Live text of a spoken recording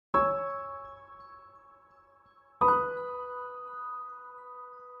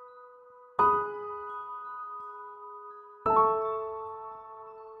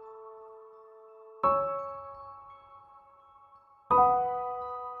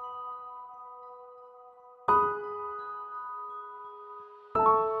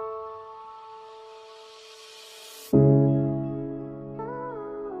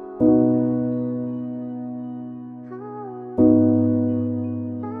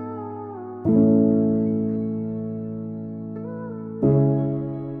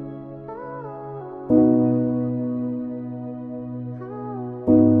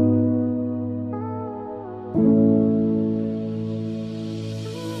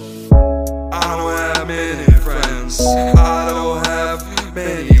many friends, I don't have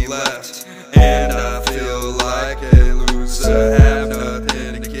many left, and I feel like a loser, have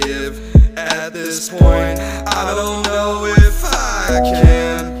nothing to give. At this point, I don't know if I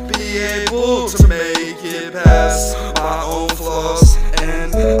can be able to make it past my own flaws,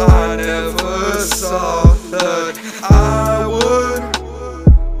 and I never saw that I would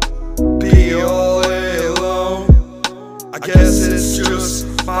be all alone. I guess it's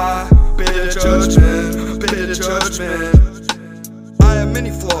just my bitter judgment. I have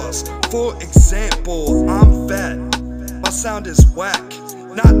many flaws. For example, I'm fat, my sound is whack.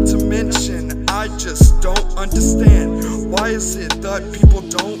 Not to mention, I just don't understand, why is it that people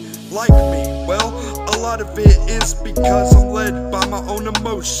don't like me? Well, a lot of it is because I'm led by my own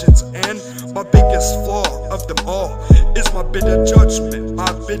emotions, and my biggest flaw of them all is my bitter judgment.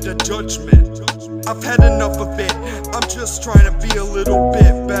 I've had enough of it, I'm just trying to be a little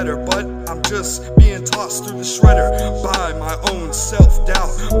bit better, but I'm just being tossed through the shredder by my own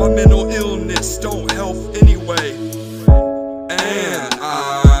self-doubt. My mental illness don't help anyway, and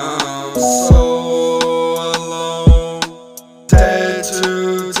I'm so alone. Day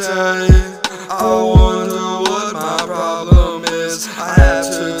to day, I wonder what my problem is. I had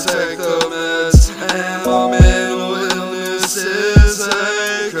to take the meds, and my mental illness is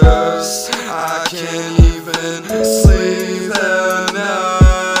a curse. I can't even sleep at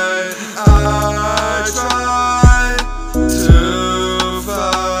night. I try to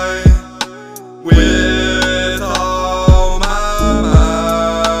fight with all my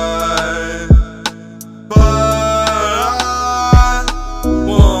might, but I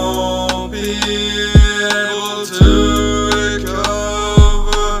won't be able to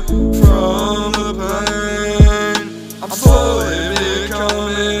recover from the pain. I'm slowly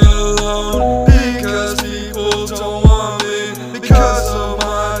becoming alone because people don't want me, because of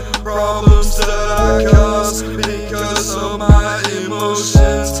my problems that I cause, because of my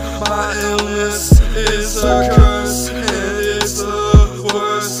emotions. My illness is a curse, and it's the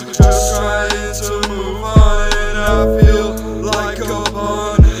worst. Just trying to move on, and I feel like a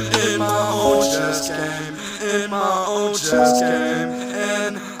pawn in my own chess game,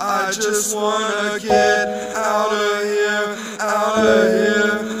 and I just wanna get out of here, out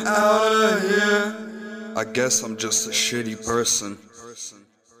of here. I guess I'm just a shitty person.